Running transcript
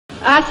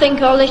I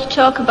think all this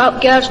talk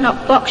about girls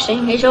not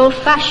boxing is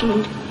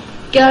old-fashioned.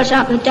 Girls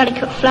aren't the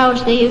delicate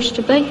flowers they used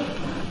to be.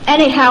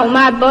 Anyhow,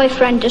 my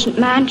boyfriend doesn't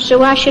mind, so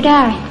why should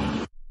I?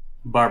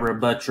 Barbara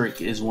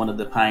Buttrick is one of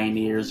the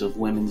pioneers of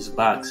women's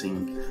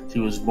boxing. She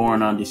was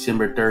born on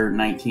December 3rd,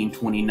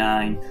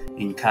 1929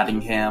 in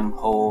Cottingham,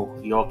 Hull,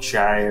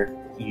 Yorkshire,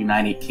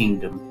 United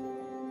Kingdom.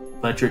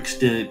 Buttrick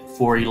stood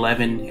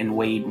 4'11" and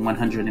weighed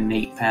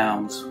 108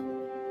 pounds.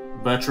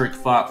 Buttrick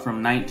fought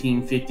from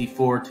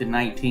 1954 to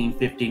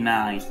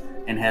 1959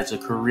 and has a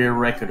career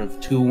record of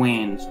 2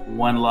 wins,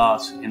 1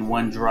 loss, and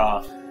 1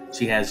 draw.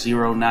 She has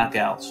 0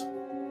 knockouts.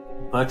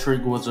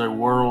 Buttrick was a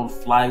world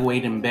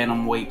flyweight and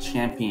bantamweight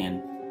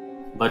champion.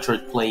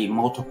 Buttrick played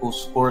multiple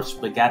sports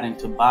but got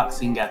into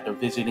boxing after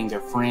visiting a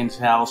friend's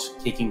house,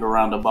 kicking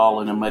around a ball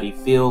in a muddy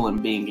field,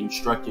 and being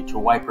instructed to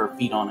wipe her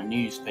feet on a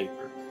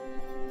newspaper.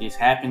 This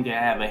happened to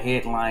have a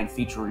headline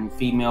featuring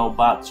female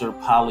boxer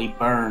Polly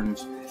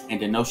Burns, and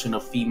the notion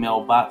of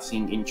female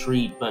boxing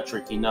intrigued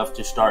Buttrick enough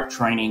to start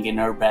training in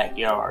her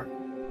backyard.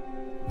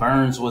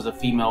 Burns was a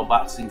female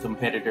boxing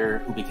competitor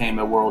who became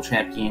a world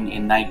champion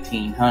in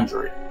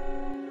 1900.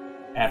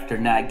 After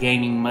not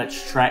gaining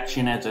much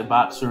traction as a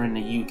boxer in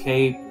the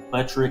UK,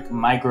 Buttrick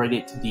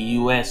migrated to the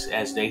US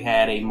as they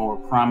had a more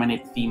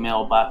prominent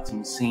female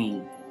boxing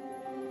scene.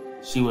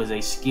 She was a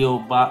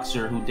skilled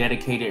boxer who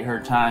dedicated her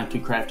time to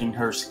crafting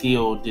her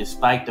skill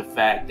despite the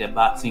fact that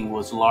boxing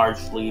was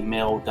largely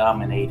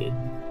male-dominated.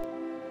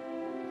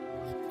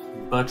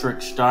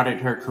 Buttrick started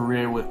her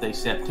career with a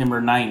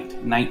September 9,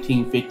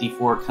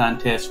 1954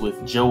 contest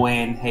with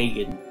Joanne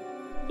Hagan.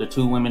 The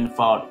 2 women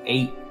fought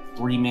 8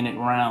 3-minute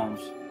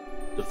rounds.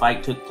 The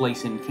fight took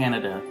place in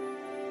Canada.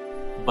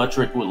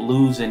 Buttrick would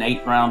lose an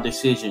 8-round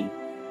decision.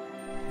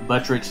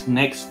 Buttrick's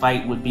next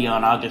fight would be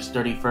on August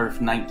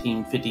 31st,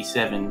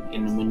 1957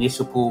 in the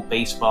Municipal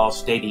Baseball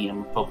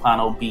Stadium,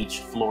 Pompano Beach,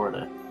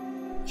 Florida.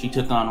 She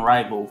took on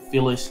rival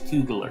Phyllis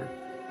Kugler.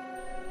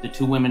 The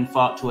 2 women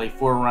fought to a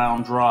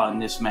 4-round draw in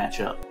this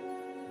matchup.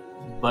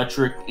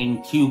 Buttrick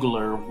and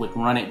Kugler would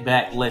run it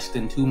back less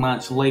than 2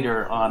 months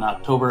later on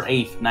October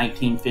 8th,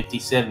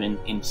 1957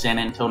 in San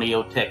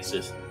Antonio,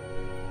 Texas.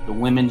 The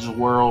Women's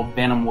World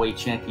Bantamweight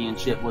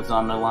Championship was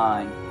on the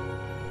line.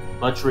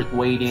 Buttrick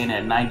weighed in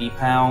at 90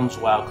 pounds,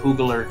 while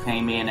Kugler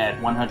came in at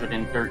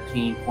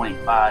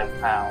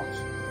 113.5 pounds.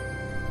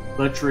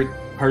 Buttrick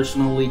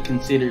personally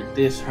considered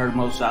this her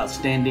most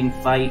outstanding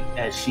fight,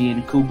 as she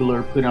and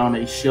Kugler put on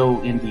a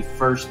show in the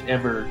first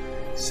ever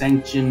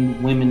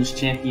sanctioned women's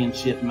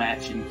championship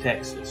match in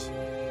Texas.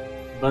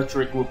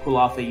 Buttrick would pull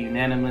off a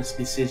unanimous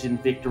decision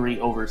victory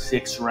over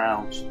 6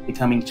 rounds,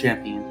 becoming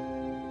champion.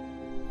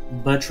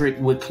 Buttrick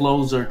would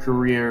close her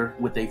career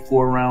with a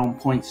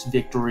 4-round points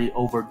victory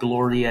over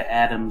Gloria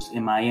Adams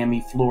in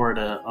Miami,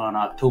 Florida on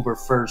October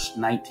 1st,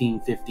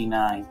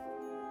 1959.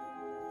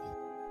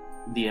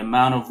 The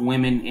amount of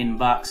women in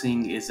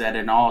boxing is at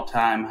an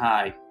all-time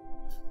high.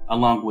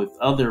 Along with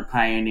other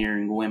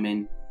pioneering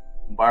women,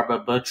 Barbara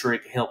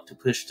Buttrick helped to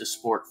push the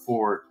sport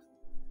forward.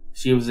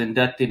 She was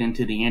inducted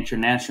into the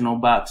International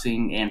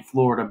Boxing and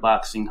Florida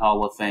Boxing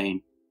Hall of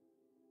Fame.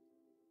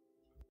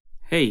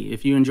 Hey,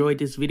 if you enjoyed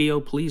this video,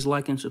 please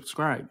like and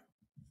subscribe.